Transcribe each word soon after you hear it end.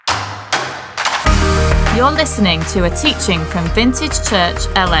You're listening to a teaching from Vintage Church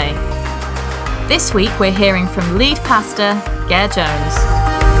LA. This week we're hearing from lead pastor Ger Jones.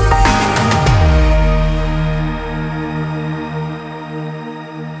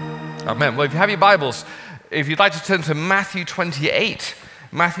 Amen. Well, if you have your Bibles, if you'd like to turn to Matthew 28,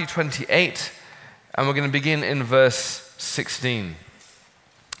 and we're going to begin in verse 16.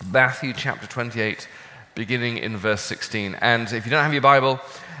 Matthew chapter 28, beginning in verse 16. And if you don't have your Bible,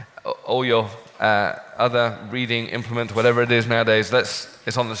 or your other reading implement, whatever it is nowadays,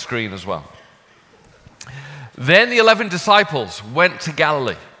 it's on the screen as well. Then the 11 disciples went to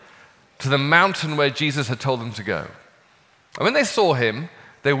Galilee, to the mountain where Jesus had told them to go. And when they saw him,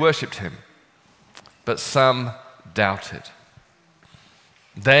 they worshipped him, but some doubted.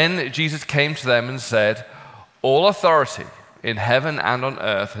 Then Jesus came to them and said, "All authority in heaven and on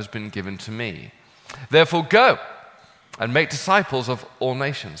earth has been given to me. Therefore go and make disciples of all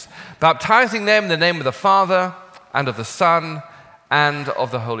nations, baptizing them in the name of the Father and of the Son and of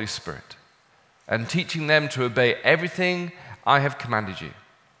the Holy Spirit, and teaching them to obey everything I have commanded you.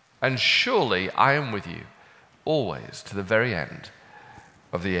 And surely I am with you always to the very end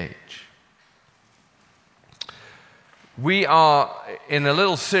of the age." We are in a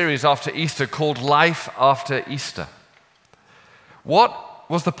little series after Easter called Life After Easter. What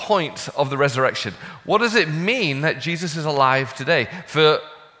was the point of the resurrection? What does it mean that Jesus is alive today for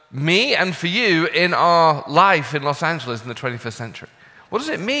me and for you in our life in Los Angeles in the 21st century? What does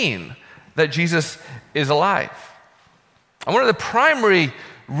it mean that Jesus is alive? And one of the primary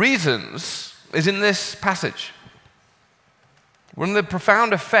reasons is in this passage. One of the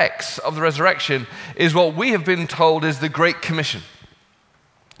profound effects of the resurrection is what we have been told is the Great Commission.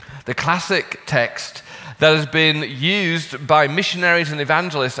 The classic text that has been used by missionaries and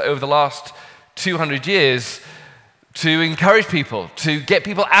evangelists over the last 200 years to encourage people, to get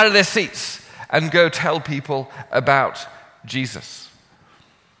people out of their seats and go tell people about Jesus.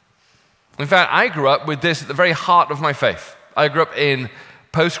 In fact, I grew up with this at the very heart of my faith. I grew up in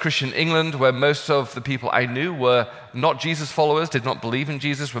post-Christian England, where most of the people I knew were not Jesus followers, did not believe in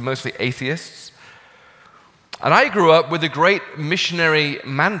Jesus, were mostly atheists. And I grew up with a great missionary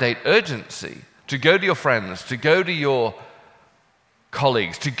mandate, urgency, to go to your friends, to go to your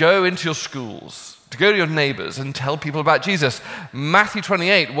colleagues, to go into your schools, to go to your neighbors and tell people about Jesus. Matthew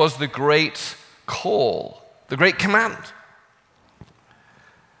 28 was the great call, the great command.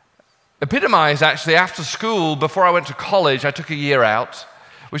 Epitomized, actually, after school, before I went to college, I took a year out,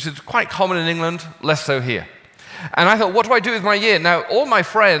 which is quite common in England, less so here. And I thought, what do I do with my year? Now, all my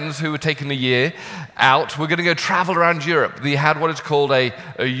friends who were taking the year out were going to go travel around Europe. They had what is called a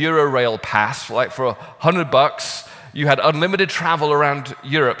Eurorail pass. Like for $100, you had unlimited travel around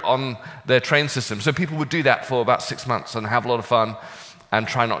Europe on their train system. So people would do that for about 6 months and have a lot of fun and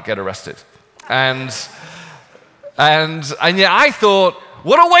try not to get arrested. And yet I thought,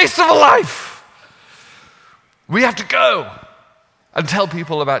 what a waste of a life. We have to go and tell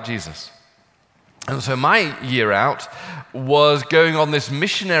people about Jesus. And so my year out was going on this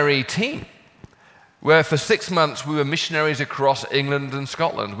missionary team, where for 6 months we were missionaries across England and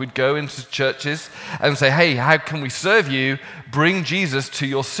Scotland. We'd go into churches and say, hey, how can we serve you? Bring Jesus to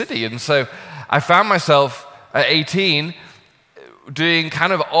your city. And so I found myself at 18 doing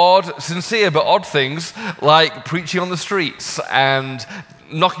kind of odd, sincere but odd things, like preaching on the streets and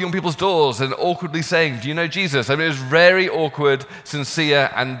knocking on people's doors and awkwardly saying, "Do you know Jesus?" I mean, it was very awkward, sincere,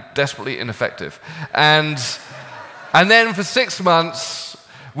 and desperately ineffective. And then for 6 months,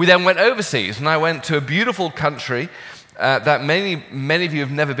 we then went overseas, and I went to a beautiful country that many of you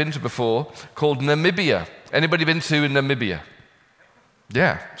have never been to before, called Namibia. Anybody been to Namibia?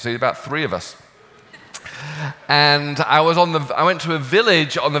 Yeah, see, about 3 of us. And I went to a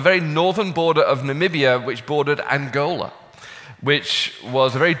village on the very northern border of Namibia, which bordered Angola, which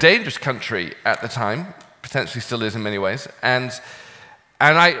was a very dangerous country at the time, potentially still is in many ways. And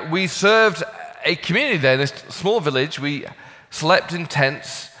we served a community there, in this small village. We slept in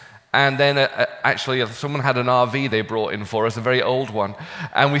tents, and then actually someone had an RV they brought in for us, a very old one.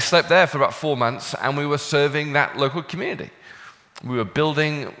 And we slept there for about 4 months, and we were serving that local community. We were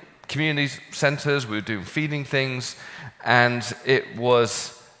building community centers, we were doing feeding things, and it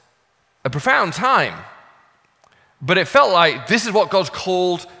was a profound time. But it felt like this is what God's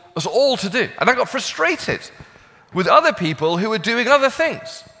called us all to do. And I got frustrated with other people who were doing other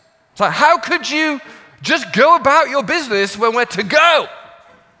things. It's like, how could you just go about your business when we're to go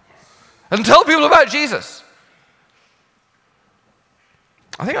and tell people about Jesus?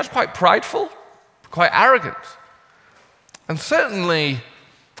 I think I was quite prideful, quite arrogant, and certainly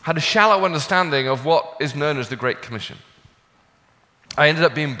had a shallow understanding of what is known as the Great Commission. I ended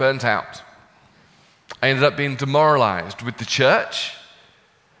up being burnt out. I ended up being demoralized with the church,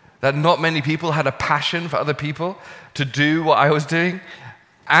 that not many people had a passion for other people to do what I was doing,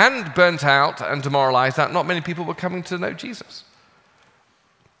 and burnt out and demoralized that not many people were coming to know Jesus.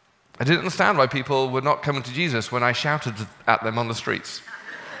 I didn't understand why people were not coming to Jesus when I shouted at them on the streets.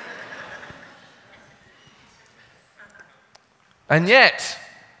 And yet,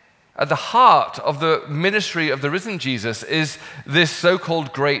 at the heart of the ministry of the risen Jesus is this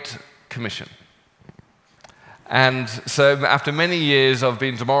so-called Great Commission. And so after many years of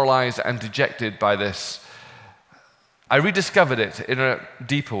being demoralized and dejected by this, I rediscovered it in a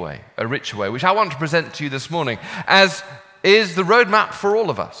deeper way, a richer way, which I want to present to you this morning, as is the roadmap for all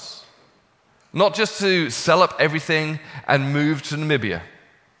of us. Not just to sell up everything and move to Namibia.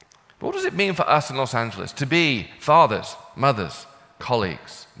 But what does it mean for us in Los Angeles to be fathers, mothers,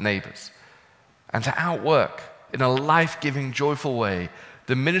 colleagues, neighbors, and to outwork in a life-giving, joyful way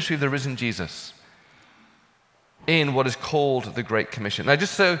the ministry of the risen Jesus in what is called the Great Commission? Now,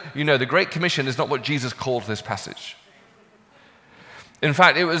 just so you know, the Great Commission is not what Jesus called this passage. In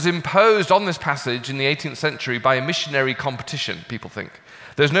fact, it was imposed on this passage in the 18th century by a missionary competition, people think.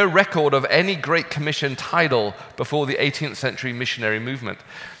 There's no record of any Great Commission title before the 18th century missionary movement.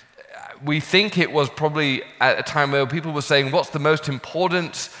 We think it was probably at a time where people were saying, what's the most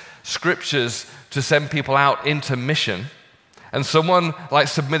important scriptures to send people out into mission? And someone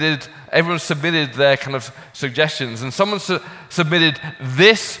everyone submitted their kind of suggestions, and someone submitted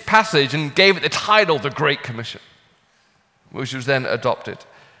this passage and gave it the title, The Great Commission, which was then adopted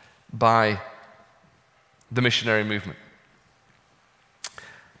by the missionary movement.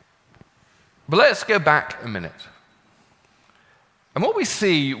 But let's go back a minute. And what we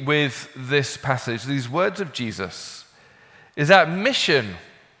see with this passage, these words of Jesus, is that mission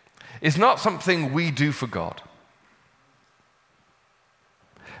is not something we do for God.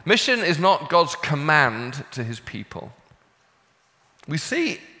 Mission is not God's command to his people. We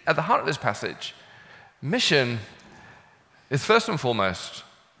see at the heart of this passage, mission is first and foremost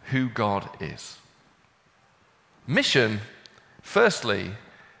who God is. Mission, firstly,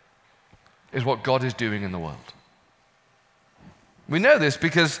 is what God is doing in the world. We know this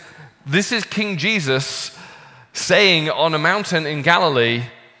because this is King Jesus saying on a mountain in Galilee,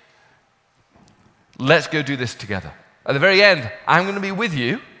 let's go do this together. At the very end, I'm going to be with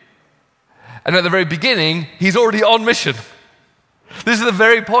you. And at the very beginning, he's already on mission. This is the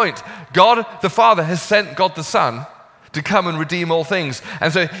very point. God the Father has sent God the Son to come and redeem all things.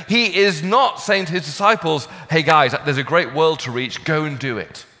 And so he is not saying to his disciples, hey guys, there's a great world to reach, go and do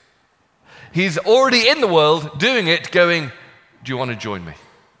it. He's already in the world doing it, going, do you want to join me?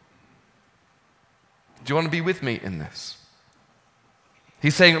 Do you want to be with me in this?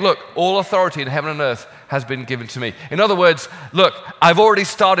 He's saying, look, all authority in heaven and earth has been given to me. In other words, look, I've already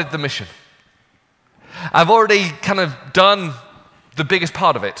started the mission. I've already kind of done the biggest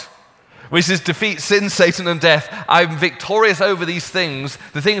part of it, which is defeat sin, Satan, and death. I'm victorious over these things,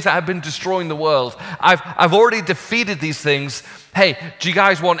 the things that have been destroying the world. I've already defeated these things. Hey, do you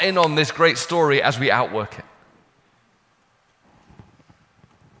guys want in on this great story as we outwork it?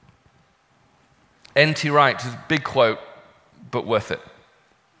 N.T. Wright, is a big quote, but worth it.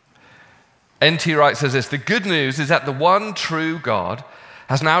 N.T. Wright says this: the good news is that the one true God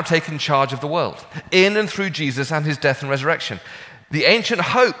has now taken charge of the world, in and through Jesus and his death and resurrection. The ancient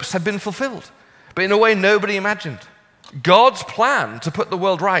hopes have been fulfilled, but in a way nobody imagined. God's plan to put the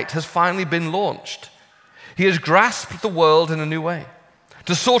world right has finally been launched. He has grasped the world in a new way,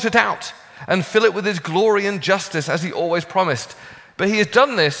 to sort it out and fill it with his glory and justice as he always promised. But he has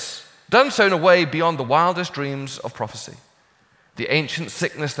done so in a way beyond the wildest dreams of prophecy. The ancient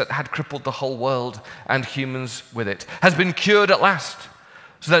sickness that had crippled the whole world and humans with it has been cured at last,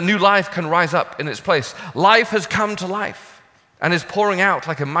 so that new life can rise up in its place. Life has come to life and is pouring out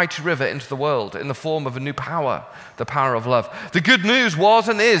like a mighty river into the world in the form of a new power, the power of love. The good news was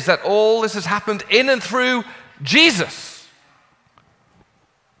and is that all this has happened in and through Jesus.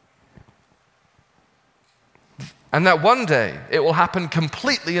 And that one day it will happen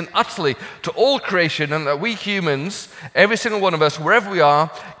completely and utterly to all creation, and that we humans, every single one of us, wherever we are,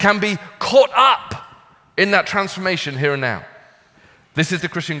 can be caught up in that transformation here and now. This is the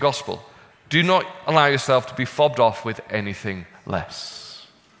Christian gospel. Do not allow yourself to be fobbed off with anything less.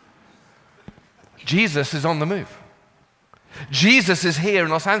 Jesus is on the move. Jesus is here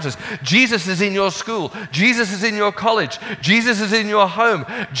in Los Angeles. Jesus is in your school. Jesus is in your college. Jesus is in your home.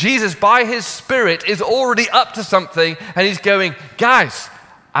 Jesus, by his Spirit, is already up to something, and he's going, guys,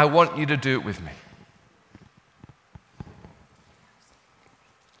 I want you to do it with me.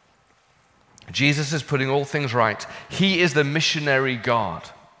 Jesus is putting all things right. He is the missionary God.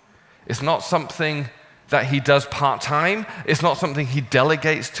 It's not something that he does part-time. It's not something he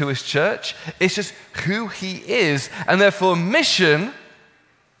delegates to his church. It's just who he is. And therefore, mission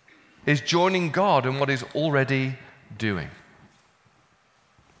is joining God in what he's already doing.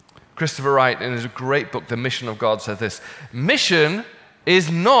 Christopher Wright, in his great book, The Mission of God, says this: mission is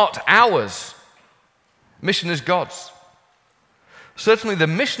not ours. Mission is God's. Certainly, the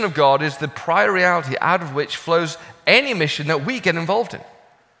mission of God is the prior reality out of which flows any mission that we get involved in.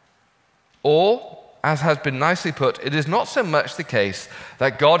 Or, as has been nicely put, it is not so much the case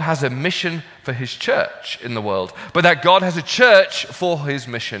that God has a mission for his church in the world, but that God has a church for his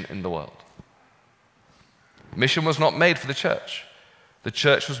mission in the world. Mission was not made for the church. The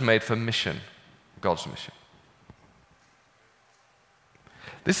church was made for mission, God's mission.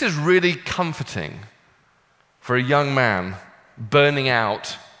 This is really comforting for a young man burning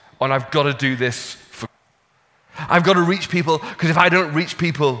out on, I've got to do this for God. I've got to reach people, because if I don't reach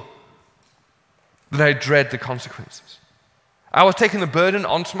people, then I dread the consequences. I was taking the burden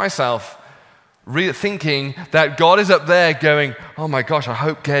onto myself, thinking that God is up there going, oh my gosh, I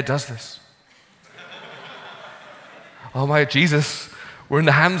hope Gare does this. Oh my Jesus, we're in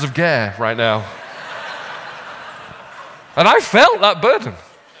the hands of Gare right now. And I felt that burden.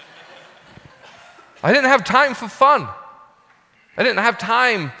 I didn't have time for fun. I didn't have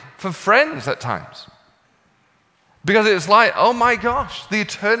time for friends at times. Because it's like, oh my gosh, the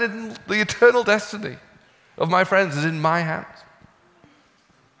eternal destiny of my friends is in my hands.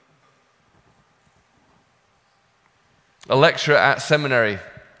 A lecturer at seminary,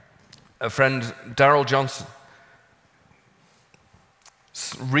 a friend, Darrell Johnson,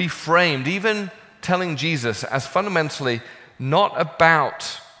 reframed even telling Jesus as fundamentally not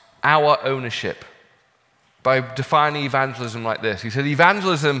about our ownership by defining evangelism like this. He said,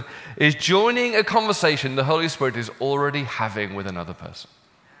 evangelism is joining a conversation the Holy Spirit is already having with another person.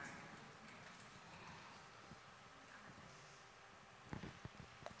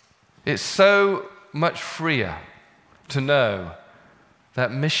 It's so much freer to know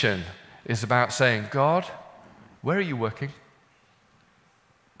that mission is about saying, God, where are you working?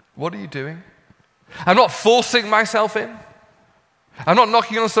 What are you doing? I'm not forcing myself in. I'm not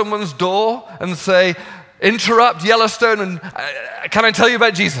knocking on someone's door and say, interrupt Yellowstone and can I tell you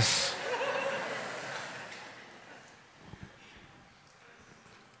about Jesus?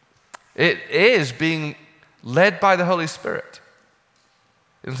 It is being led by the Holy Spirit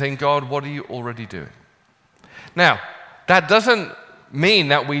and saying, God, what are you already doing? Now, that doesn't mean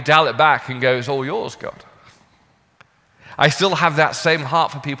that we dial it back and go, it's all yours, God. I still have that same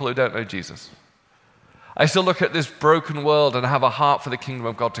heart for people who don't know Jesus. I still look at this broken world and have a heart for the kingdom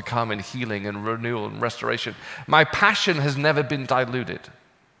of God to come in healing and renewal and restoration. My passion has never been diluted.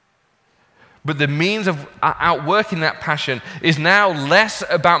 But the means of outworking that passion is now less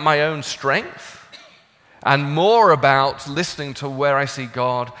about my own strength and more about listening to where I see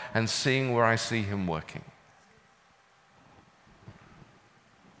God and seeing where I see him working.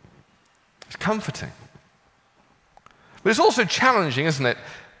 It's comforting. But it's also challenging, isn't it,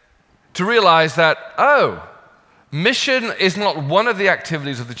 to realize that, mission is not one of the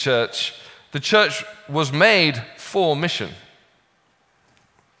activities of the church. The church was made for mission.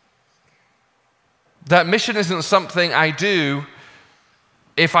 That mission isn't something I do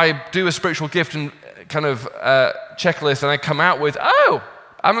if I do a spiritual gift and kind of checklist and I come out with,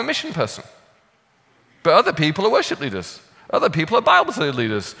 I'm a mission person. But other people are worship leaders. Other people are Bible study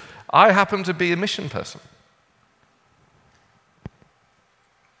leaders. I happen to be a mission person.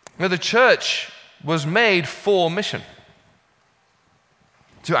 Now, the church was made for mission.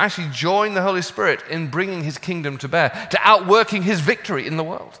 To actually join the Holy Spirit in bringing his kingdom to bear, to outworking his victory in the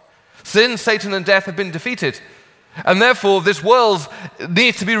world. Sin, Satan, and death have been defeated. And therefore, this world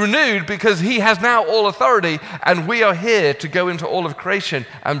needs to be renewed because he has now all authority, and we are here to go into all of creation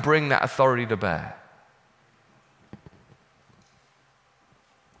and bring that authority to bear.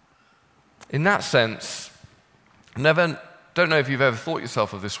 In that sense, don't know if you've ever thought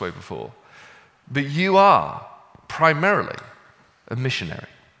yourself of this way before, but you are primarily a missionary.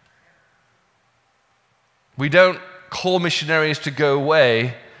 We don't call missionaries to go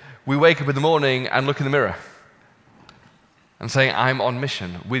away. We wake up in the morning and look in the mirror and say, I'm on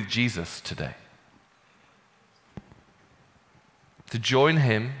mission with Jesus today. To join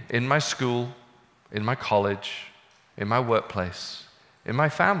him in my school, in my college, in my workplace, in my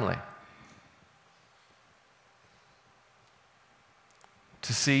family.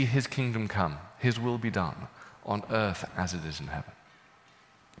 To see his kingdom come, his will be done on earth as it is in heaven.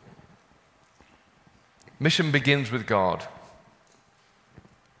 Mission begins with God.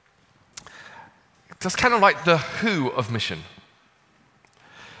 That's kind of like the who of mission.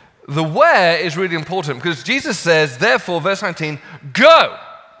 the where is really important because Jesus says, therefore, verse 19, go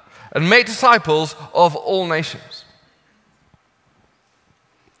and make disciples of all nations.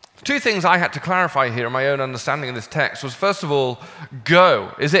 Two things I had to clarify here in my own understanding of this text was, first of all,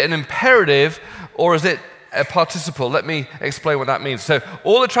 go. Is it an imperative or is it a participle? Let me explain what that means. So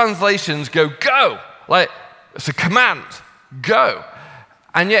all the translations go, like it's a command, go.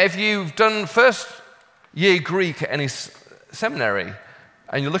 And yet if you've done first year Greek at any seminary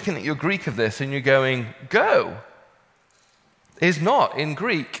and you're looking at your Greek of this and you're going, go, is not in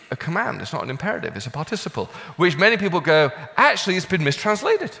Greek a command. It's not an imperative. It's a participle, which many people go, actually it's been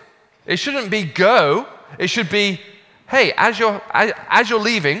mistranslated. It shouldn't be go. It should be, hey, as you're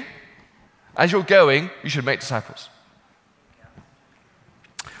leaving, as you're going, you should make disciples.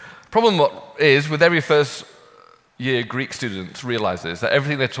 Problem is, with every first year Greek student realizes that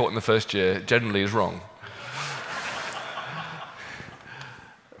everything they're taught in the first year generally is wrong.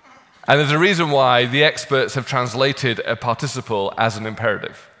 And there's a reason why the experts have translated a participle as an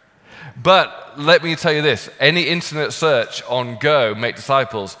imperative. But let me tell you this, any internet search on go, make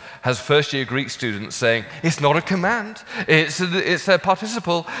disciples, has first year Greek students saying, it's not a command, it's a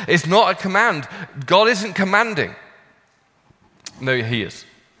participle, it's not a command. God isn't commanding. No, he is.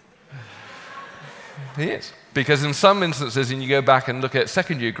 He is. Because in some instances, and you go back and look at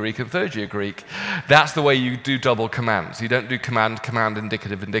second year Greek and third year Greek, that's the way you do double commands. You don't do command,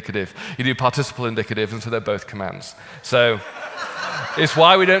 indicative, indicative. You do participle, indicative, and so they're both commands. So it's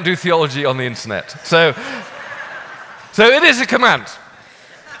why we don't do theology on the internet. So it is a command.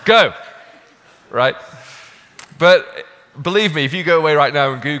 Go. Right? But believe me, if you go away right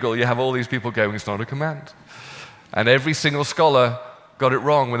now and Google, you have all these people going, it's not a command. And every single scholar got it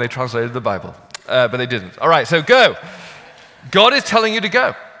wrong when they translated the Bible. But they didn't. All right, so go. God is telling you to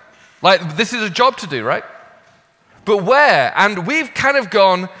go. Like, this is a job to do, right? But where? And we've kind of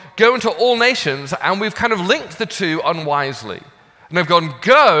go into all nations, and we've kind of linked the two unwisely. And they've gone,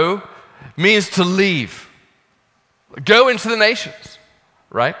 go means to leave. Go into the nations,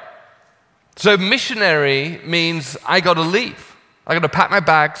 right? So missionary means I got to leave. I got to pack my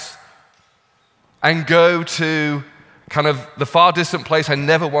bags and go to kind of the far distant place I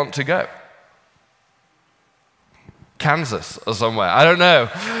never want to go. Kansas or somewhere, I don't know.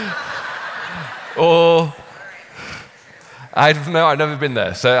 Or, I've never been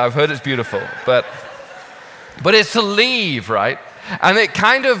there, so I've heard it's beautiful. But it's to leave, right? And it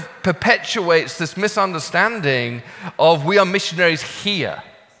kind of perpetuates this misunderstanding of we are missionaries here.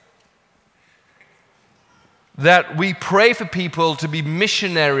 That we pray for people to be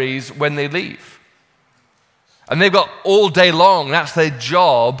missionaries when they leave. And they've got all day long, that's their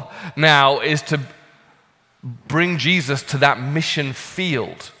job now, is to bring Jesus to that mission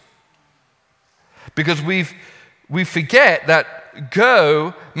field. Because we forget that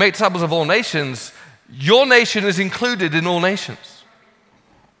go, make disciples of all nations, your nation is included in all nations.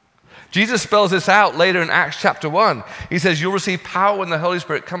 Jesus spells this out later in Acts chapter 1. He says, you'll receive power when the Holy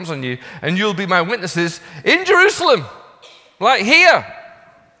Spirit comes on you, and you'll be my witnesses in Jerusalem, like here,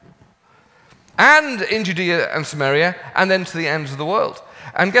 and in Judea and Samaria, and then to the ends of the world.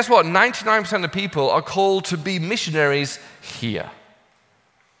 And guess what? 99% of people are called to be missionaries here.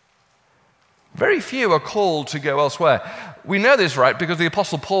 Very few are called to go elsewhere. We know this, right? Because the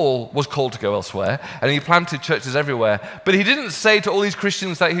Apostle Paul was called to go elsewhere, and he planted churches everywhere. But he didn't say to all these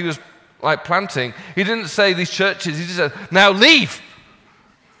Christians that he was like planting, he didn't say these churches, he just said, now leave.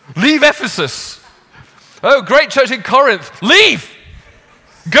 Leave Ephesus. Oh, great church in Corinth. Leave.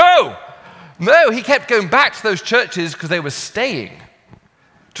 Go. No, he kept going back to those churches because they were staying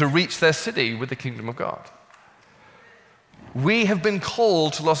to reach their city with the kingdom of God. We have been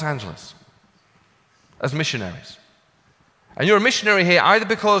called to Los Angeles as missionaries. And you're a missionary here either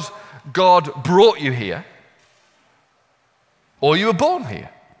because God brought you here or you were born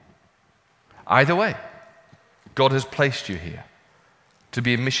here. Either way, God has placed you here to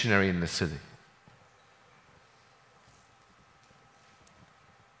be a missionary in this city.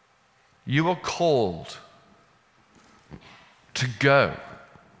 You are called to go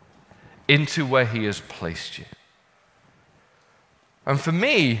into where he has placed you. And for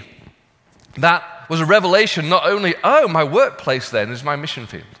me, that was a revelation not only, oh, my workplace then is my mission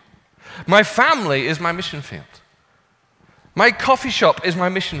field. My family is my mission field. My coffee shop is my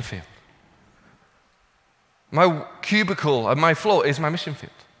mission field. My cubicle and my floor is my mission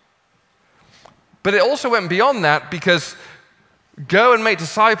field. But it also went beyond that because go and make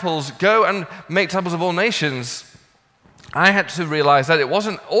disciples of all nations, I had to realize that it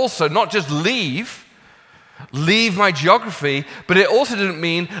wasn't also not just leave my geography, but it also didn't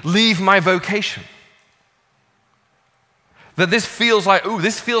mean leave my vocation. that this feels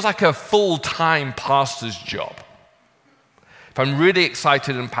like a full-time pastor's job. If I'm really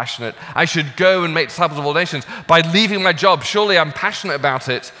excited and passionate, I should go and make disciples of all nations by leaving my job. Surely I'm passionate about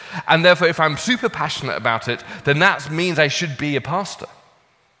it, and therefore if I'm super passionate about it, then that means I should be a pastor.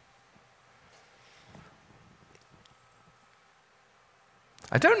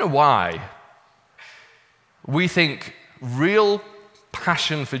 I don't know why we think real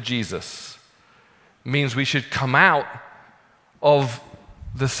passion for Jesus means we should come out of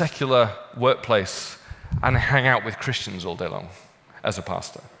the secular workplace and hang out with Christians all day long as a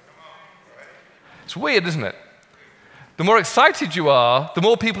pastor. It's weird, isn't it? The more excited you are, the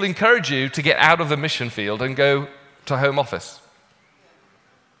more people encourage you to get out of the mission field and go to home office.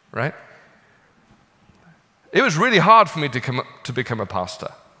 Right? It was really hard for me to become a pastor.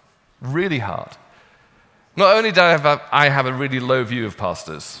 Really hard. Not only did I have a really low view of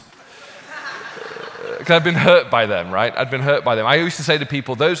pastors, because I've been hurt by them, right? I'd been hurt by them. I used to say to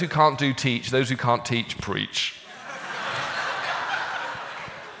people, those who can't teach, those who can't teach, preach.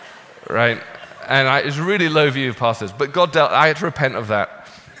 Right? And it was a really low view of pastors. But I had to repent of that.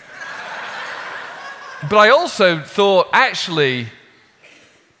 But I also thought, actually,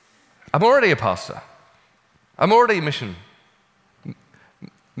 I'm already a pastor. I'm already a missionary.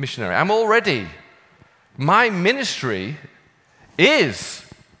 My ministry is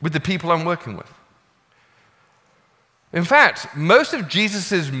with the people I'm working with. In fact, most of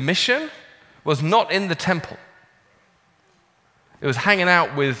Jesus' mission was not in the temple. It was hanging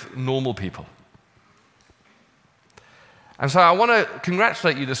out with normal people. And so I want to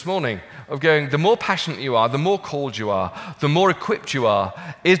congratulate you this morning of going, the more passionate you are, the more called you are, the more equipped you are,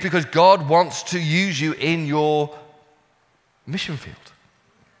 is because God wants to use you in your mission field.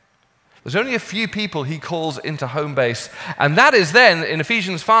 There's only a few people he calls into home base. And that is then, in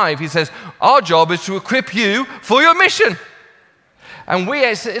Ephesians 5, he says, our job is to equip you for your mission. And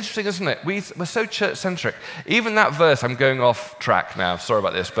it's interesting, isn't it? We're so church-centric. Even that verse, I'm going off track now, sorry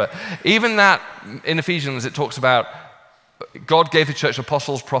about this, but even that in Ephesians, it talks about God gave the church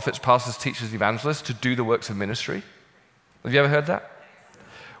apostles, prophets, pastors, teachers, evangelists to do the works of ministry. Have you ever heard that?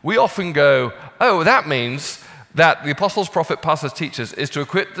 We often go, oh, that means that the apostles, prophets, pastors, teachers is to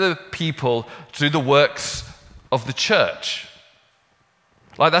equip the people to do the works of the church.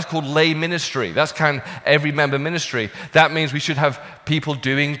 Like that's called lay ministry. That's kind of every member ministry. That means we should have people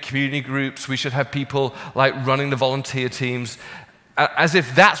doing community groups. We should have people like running the volunteer teams, as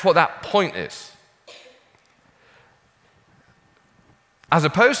if that's what that point is. As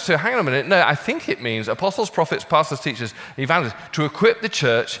opposed to, hang on a minute, no, I think it means apostles, prophets, pastors, teachers, evangelists, to equip the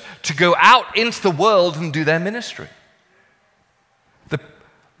church to go out into the world and do their ministry.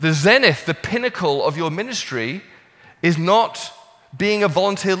 The zenith, the pinnacle of your ministry is not being a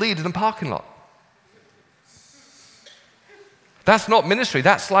volunteer leader in a parking lot. That's not ministry,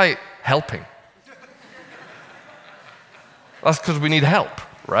 that's like helping. That's because we need help,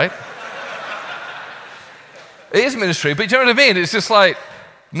 right? It is ministry, but do you know what I mean? It's just like,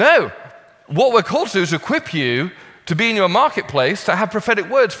 no. What we're called to do is equip you to be in your marketplace, to have prophetic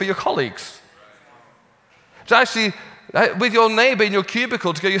words for your colleagues. To actually, with your neighbor in your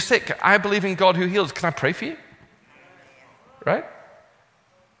cubicle, to go, you're sick, I believe in God who heals. Can I pray for you? Right?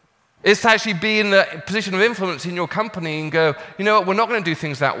 It's to actually be in the position of influence in your company and go, you know what, we're not going to do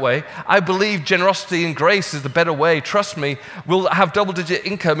things that way. I believe generosity and grace is the better way. Trust me, we'll have double-digit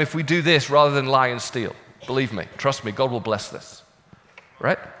income if we do this rather than lie and steal. Believe me, trust me, God will bless this.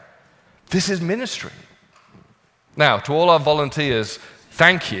 Right? This is ministry. Now, to all our volunteers,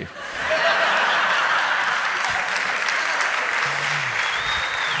 thank you.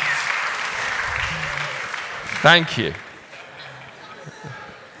 Thank you.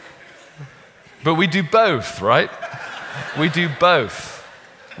 But we do both, right? We do both.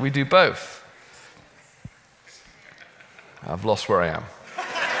 We do both. I've lost where I am.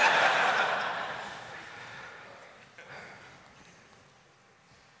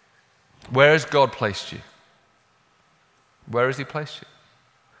 Where has God placed you? Where has he placed you?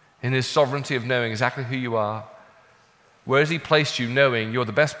 In his sovereignty of knowing exactly who you are. Where has he placed you knowing you're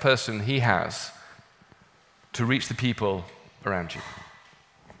the best person he has to reach the people around you?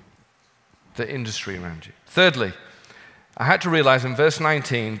 The industry around you. Thirdly, I had to realize in verse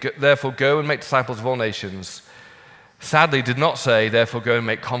 19, therefore go and make disciples of all nations, sadly did not say, therefore go and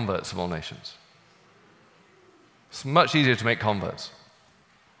make converts of all nations. It's much easier to make converts.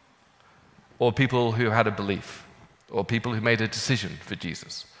 Or people who had a belief, or people who made a decision for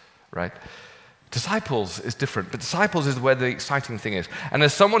Jesus, right? Disciples is different, but disciples is where the exciting thing is. And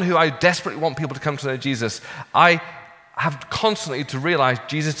as someone who I desperately want people to come to know Jesus, I have constantly to realize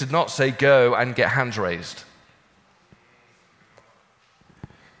Jesus did not say go and get hands raised.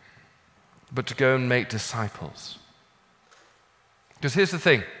 but to go and make disciples. Because here's the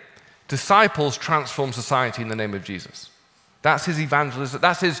thing, disciples transform society in the name of Jesus. That's his evangelism,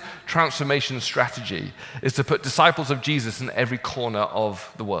 that's his transformation strategy, is to put disciples of Jesus in every corner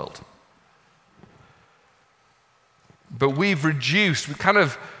of the world. But we've kind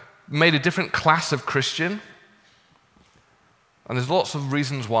of made a different class of Christian. And there's lots of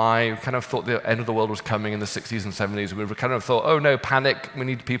reasons why. We kind of thought the end of the world was coming in the 60s and 70s. We kind of thought, oh no, panic, we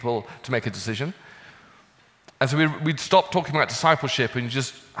need people to make a decision. And so we'd stopped talking about discipleship and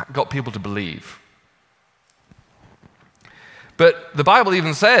just got people to believe. But the Bible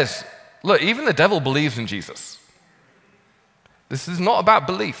even says, look, even the devil believes in Jesus. This is not about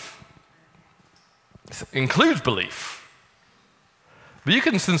belief. It includes belief. But you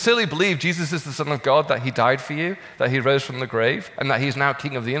can sincerely believe Jesus is the Son of God, that he died for you, that he rose from the grave, and that he's now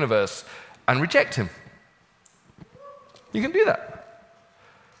King of the universe, and reject him. You can do that.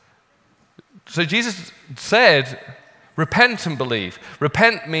 So Jesus said, repent and believe.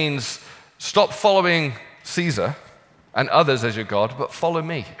 Repent means stop following Caesar and others as your God, but follow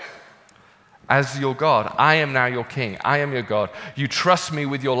me as your God. I am now your king. I am your God. You trust me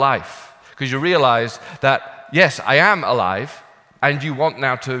with your life because you realize that, yes, I am alive, and you want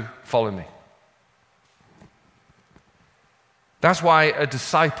now to follow me. That's why a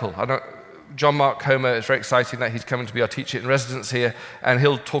disciple, John Mark Comer, it's very exciting that he's coming to be our teacher in residence here, and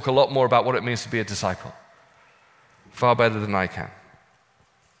he'll talk a lot more about what it means to be a disciple. Far better than I can.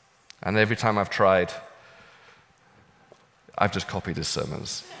 And every time I've tried, I've just copied his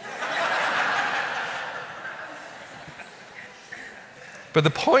sermons. But the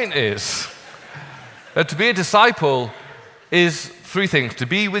point is that to be a disciple is three things: to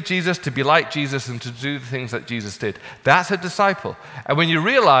be with Jesus, to be like Jesus, and to do the things that Jesus did. That's a disciple. And when you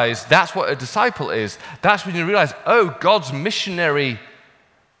realize that's what a disciple is, that's when you realize, oh, God's missionary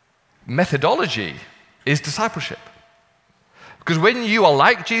methodology is discipleship. Because when you are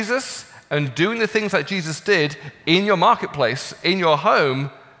like Jesus and doing the things that Jesus did in your marketplace, in your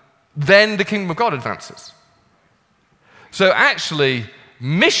home, then the kingdom of God advances. So actually,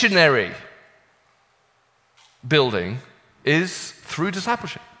 missionary building is through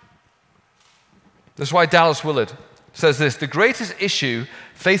discipleship. That's why Dallas Willard says this: the greatest issue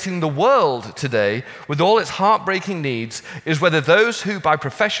facing the world today, with all its heartbreaking needs, is whether those who by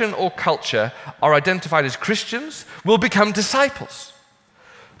profession or culture are identified as Christians will become disciples.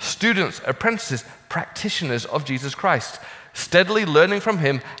 Students, apprentices, practitioners of Jesus Christ, steadily learning from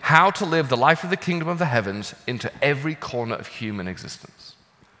him how to live the life of the kingdom of the heavens into every corner of human existence.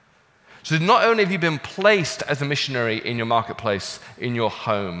 So not only have you been placed as a missionary in your marketplace, in your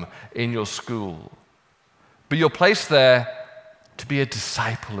home, in your school, but you're placed there to be a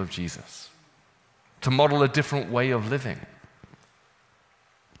disciple of Jesus, to model a different way of living,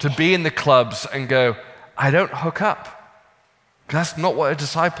 to be in the clubs and go, I don't hook up. That's not what a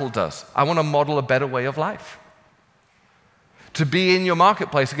disciple does. I want to model a better way of life. To be in your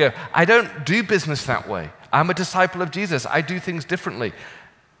marketplace and go, I don't do business that way. I'm a disciple of Jesus. I do things differently.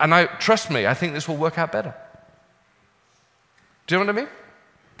 And trust me, I think this will work out better. Do you know what I mean?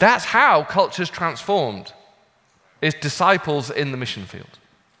 That's how culture's transformed. It's disciples in the mission field.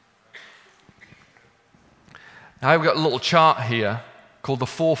 Now I've got a little chart here called the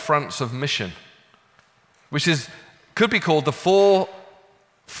 4 fronts of mission, which could be called the 4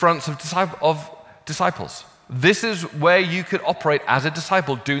 fronts of disciples. This is where you could operate as a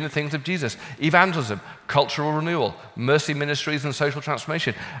disciple, doing the things of Jesus: evangelism, cultural renewal, mercy ministries, and social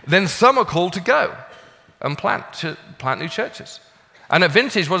transformation. Then some are called to go and plant new churches. And at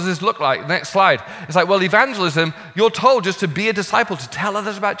Vintage, what does this look like? Next slide. It's like, well, evangelism, you're told just to be a disciple, to tell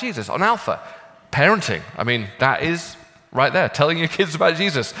others about Jesus. On Alpha, parenting, I mean, that is right there, telling your kids about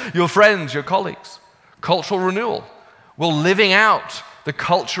Jesus, your friends, your colleagues. Cultural renewal, well, living out the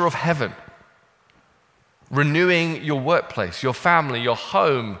culture of heaven. Renewing your workplace, your family, your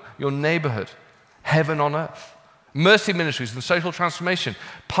home, your neighborhood, heaven on earth. Mercy ministries and social transformation.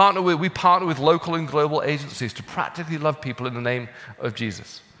 We partner with local and global agencies to practically love people in the name of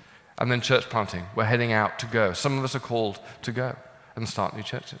Jesus. And then church planting. We're heading out to go. Some of us are called to go and start new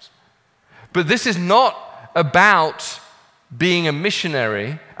churches. But this is not about being a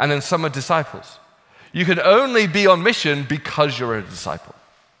missionary and then some are disciples. You can only be on mission because you're a disciple.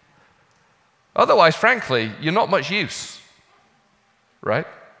 Otherwise, frankly, you're not much use, right?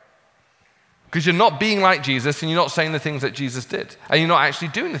 Because you're not being like Jesus and you're not saying the things that Jesus did. And you're not actually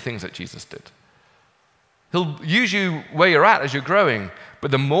doing the things that Jesus did. He'll use you where you're at as you're growing,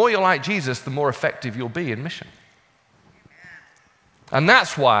 but the more you're like Jesus, the more effective you'll be in mission. And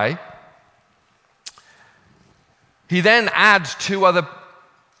that's why he then adds 2 other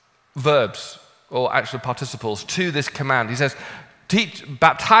verbs, or actual participles, to this command. He says,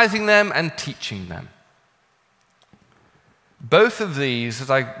 baptizing them and teaching them. Both of these, as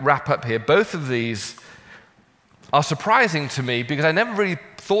I wrap up here, both of these are surprising to me because I never really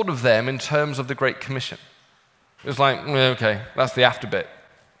thought of them in terms of the Great Commission. It was like, okay, that's the after bit.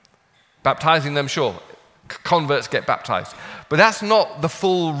 Baptizing them, sure. Converts get baptized. But that's not the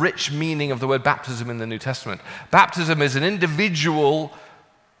full, rich meaning of the word baptism in the New Testament. Baptism is an individual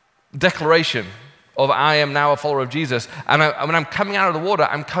declaration of I am now a follower of Jesus. And when I'm coming out of the water,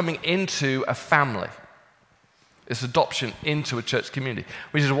 I'm coming into a family. It's adoption into a church community,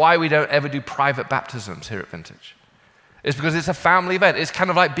 which is why we don't ever do private baptisms here at Vintage. It's because it's a family event. It's kind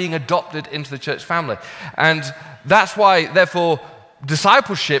of like being adopted into the church family. And that's why, therefore,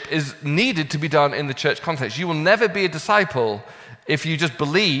 discipleship is needed to be done in the church context. You will never be a disciple if you just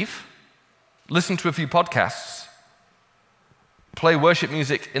believe, listen to a few podcasts, play worship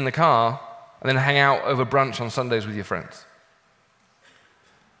music in the car, and then hang out over brunch on Sundays with your friends.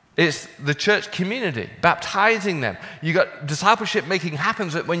 It's the church community, baptizing them. You got discipleship making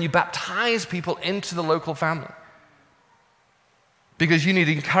happens when you baptize people into the local family. Because you need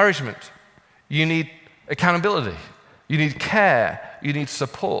encouragement, you need accountability, you need care, you need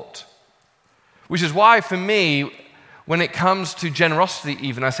support. Which is why, for me, when it comes to generosity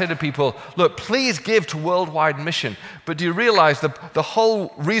even, I say to people, look, please give to worldwide mission. But do you realize the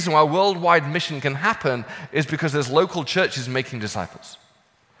whole reason why worldwide mission can happen is because there's local churches making disciples.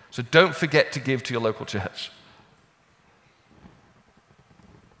 So don't forget to give to your local church.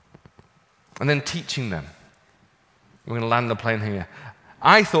 And then teaching them. We're going to land the plane here.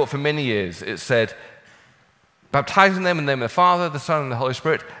 I thought for many years it said, baptizing them in the name of the Father, the Son, and the Holy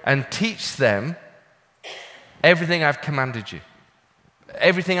Spirit, and teach them everything I've commanded you.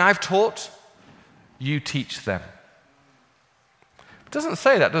 Everything I've taught, you teach them. It doesn't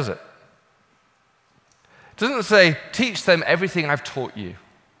say that, does it? It doesn't say, teach them everything I've taught you.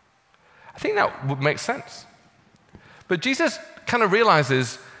 I think that would make sense. But Jesus kind of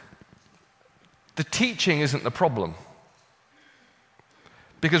realizes the teaching isn't the problem.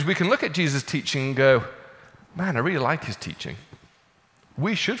 Because we can look at Jesus' teaching and go, man, I really like his teaching.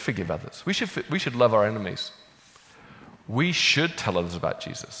 We should forgive others. We should love our enemies. We should tell others about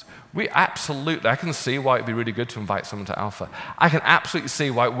Jesus. I can see why it'd be really good to invite someone to Alpha. I can absolutely see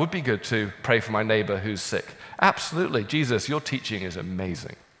why it would be good to pray for my neighbor who's sick. Absolutely. Jesus, your teaching is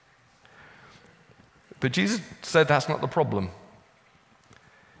amazing. But Jesus said that's not the problem.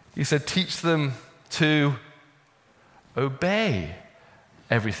 He said, teach them to obey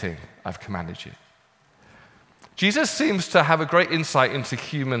everything I've commanded you. Jesus seems to have a great insight into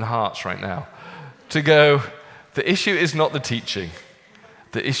human hearts right now. To go, the issue is not the teaching.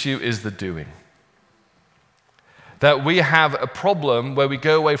 The issue is the doing. That we have a problem where we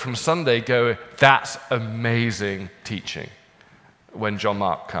go away from Sunday, go, that's amazing teaching, when John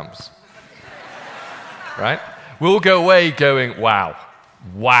Mark comes. Right? We'll go away going, wow.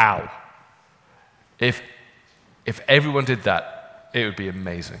 If everyone did that, it would be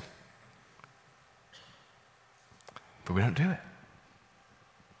amazing. But we don't do it.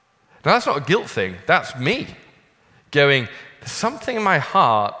 Now, that's not a guilt thing. That's me going, there's something in my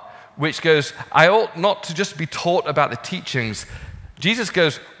heart which goes, I ought not to just be taught about the teachings. Jesus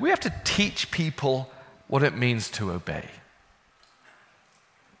goes, we have to teach people what it means to obey.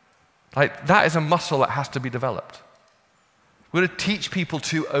 Like, that is a muscle that has to be developed. We're to teach people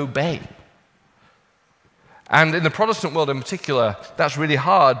to obey. And in the Protestant world in particular, that's really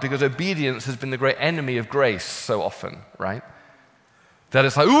hard because obedience has been the great enemy of grace so often, right? That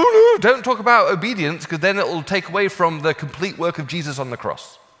it's like, oh no, don't talk about obedience because then it will take away from the complete work of Jesus on the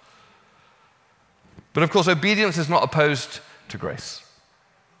cross. But of course, obedience is not opposed to grace.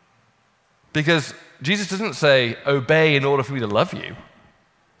 Because Jesus doesn't say, obey in order for me to love you.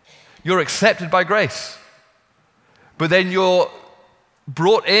 You're accepted by grace. But then you're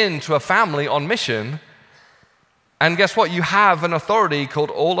brought into a family on mission, and guess what? You have an authority called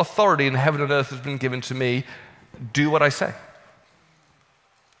all authority in heaven and earth has been given to me. Do what I say.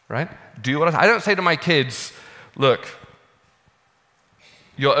 Right? Do what I say. I don't say to my kids, look,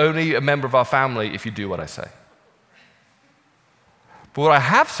 you're only a member of our family if you do what I say. But what I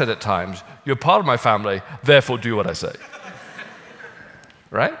have said at times, you're part of my family, therefore do what I say.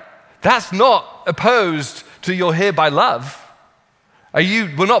 Right? That's not opposed to you're here by love.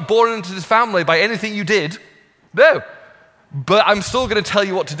 We're not born into this family by anything you did. No. But I'm still going to tell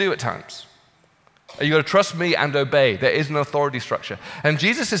you what to do at times. You've got to trust me and obey. There is an authority structure. And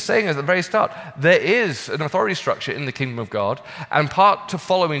Jesus is saying at the very start, there is an authority structure in the kingdom of God. And part to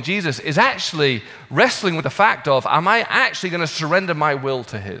following Jesus is actually wrestling with the fact of, am I actually going to surrender my will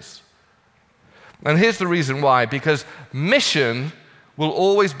to his? And here's the reason why. Because mission will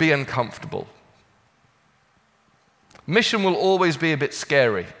always be uncomfortable. Mission will always be a bit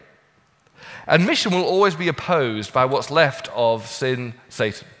scary. And mission will always be opposed by what's left of sin,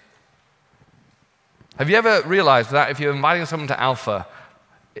 Satan. Have you ever realized that if you're inviting someone to Alpha,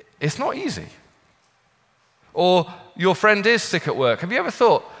 it's not easy? Or your friend is sick at work. Have you ever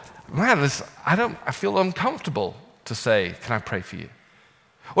thought, man, I feel uncomfortable to say, can I pray for you?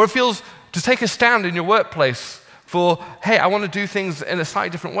 Or it feels to take a stand in your workplace for, hey, I want to do things in a slightly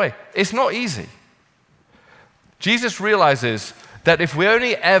different way. It's not easy. Jesus realizes that if we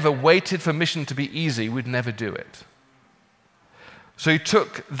only ever waited for mission to be easy, we'd never do it. So he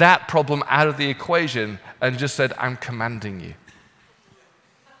took that problem out of the equation and just said, I'm commanding you.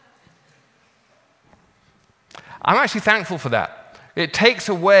 I'm actually thankful for that. It takes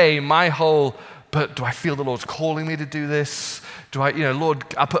away my whole, but do I feel the Lord's calling me to do this? Do I, Lord,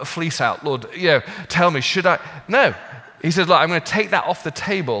 I put a fleece out. Lord, tell me, should I? No. He says, look, I'm going to take that off the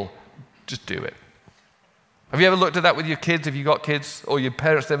table. Just do it. Have you ever looked at that with your kids, if you got kids, or your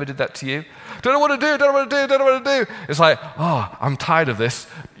parents ever did that to you? Don't know what to do, don't know what to do, don't know what to do. It's like, oh, I'm tired of this.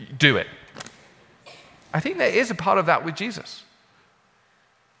 Do it. I think there is a part of that with Jesus.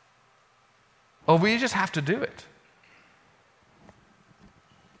 Or we just have to do it.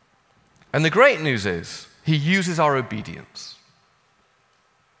 And the great news is, he uses our obedience.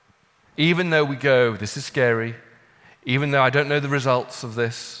 Even though we go, this is scary, even though I don't know the results of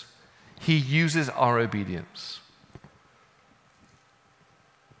this, he uses our obedience.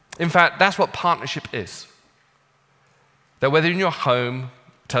 In fact, that's what partnership is. That whether you're in your home,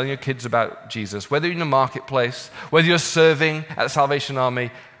 telling your kids about Jesus, whether you're in a marketplace, whether you're serving at the Salvation Army,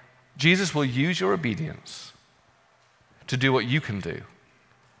 Jesus will use your obedience to do what you can do.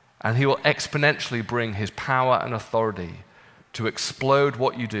 And he will exponentially bring his power and authority to explode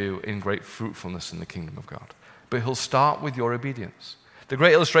what you do in great fruitfulness in the kingdom of God. But he'll start with your obedience. The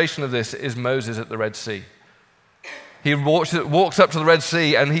great illustration of this is Moses at the Red Sea. He walks up to the Red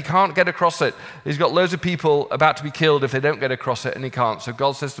Sea and he can't get across it. He's got loads of people about to be killed if they don't get across it, and he can't. So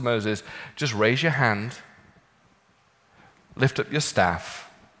God says to Moses, just raise your hand, lift up your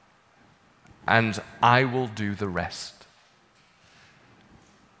staff, and I will do the rest.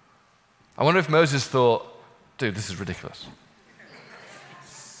 I wonder if Moses thought, dude, this is ridiculous.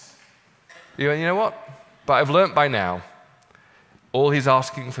 You know what? But I've learned by now, all he's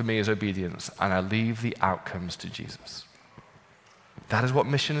asking for me is obedience, and I leave the outcomes to Jesus. That is what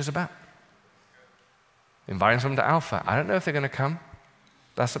mission is about. Inviting someone to Alpha. I don't know if they're going to come.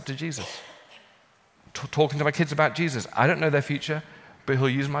 That's up to Jesus. Talking to my kids about Jesus. I don't know their future, but he'll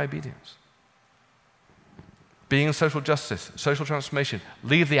use my obedience. Being in social justice, social transformation.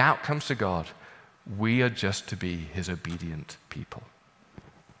 Leave the outcomes to God. We are just to be his obedient people.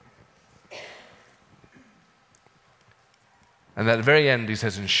 And at the very end, he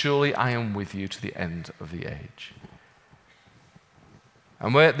says, and surely I am with you to the end of the age.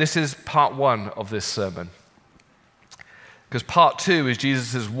 And this is part one of this sermon. Because part two is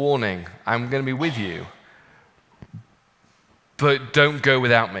Jesus' warning, I'm going to be with you, but don't go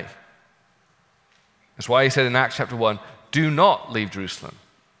without me. That's why he said in Acts chapter 1, do not leave Jerusalem,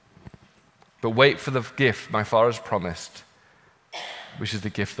 but wait for the gift my Father has promised, which is the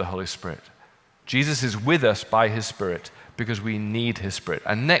gift of the Holy Spirit. Jesus is with us by his Spirit because we need his Spirit.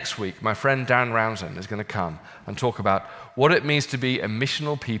 And next week, my friend Dan Rounson is going to come and talk about what it means to be a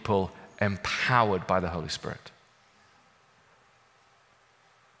missional people empowered by the Holy Spirit.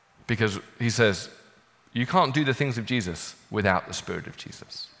 Because he says, you can't do the things of Jesus without the Spirit of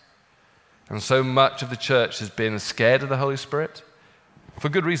Jesus. And so much of the church has been scared of the Holy Spirit for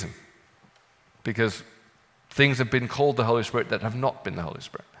good reason. Because things have been called the Holy Spirit that have not been the Holy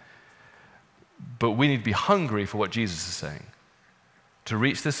Spirit. But we need to be hungry for what Jesus is saying. To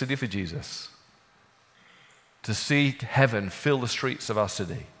reach the city for Jesus. To see heaven fill the streets of our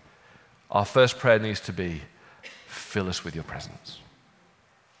city. Our first prayer needs to be, fill us with your presence.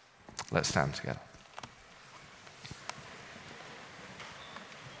 Let's stand together.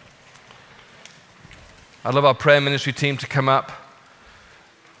 I'd love our prayer ministry team to come up.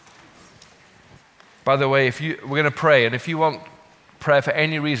 By the way, we're going to pray, and if you want prayer for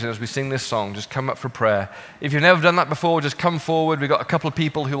any reason as we sing this song, just come up for prayer. If you've never done that before, just come forward. We've got a couple of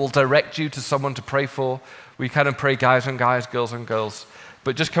people who will direct you to someone to pray for. We kind of pray guys on guys, girls on girls.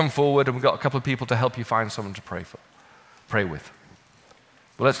 But just come forward, and we've got a couple of people to help you find someone to pray with.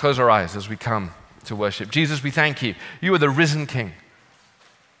 Well, let's close our eyes as we come to worship. Jesus, we thank you. You are the risen King.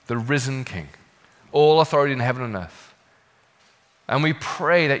 The risen King. All authority in heaven and earth. And we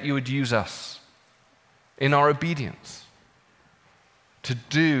pray that you would use us in our obedience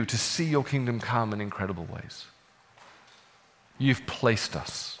to see your kingdom come in incredible ways. You've placed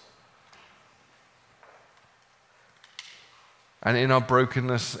us. And in our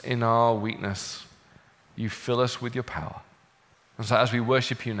brokenness, in our weakness, you fill us with your power. And so as we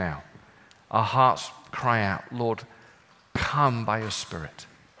worship you now, our hearts cry out, Lord, come by your Spirit,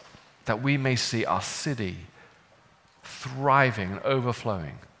 that we may see our city thriving and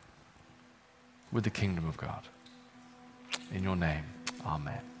overflowing with the kingdom of God. In your name,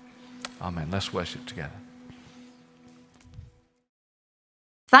 amen. Amen. Let's worship together.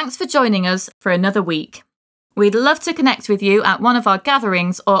 Thanks for joining us for another week. We'd love to connect with you at one of our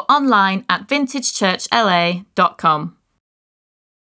gatherings or online at vintagechurchla.com.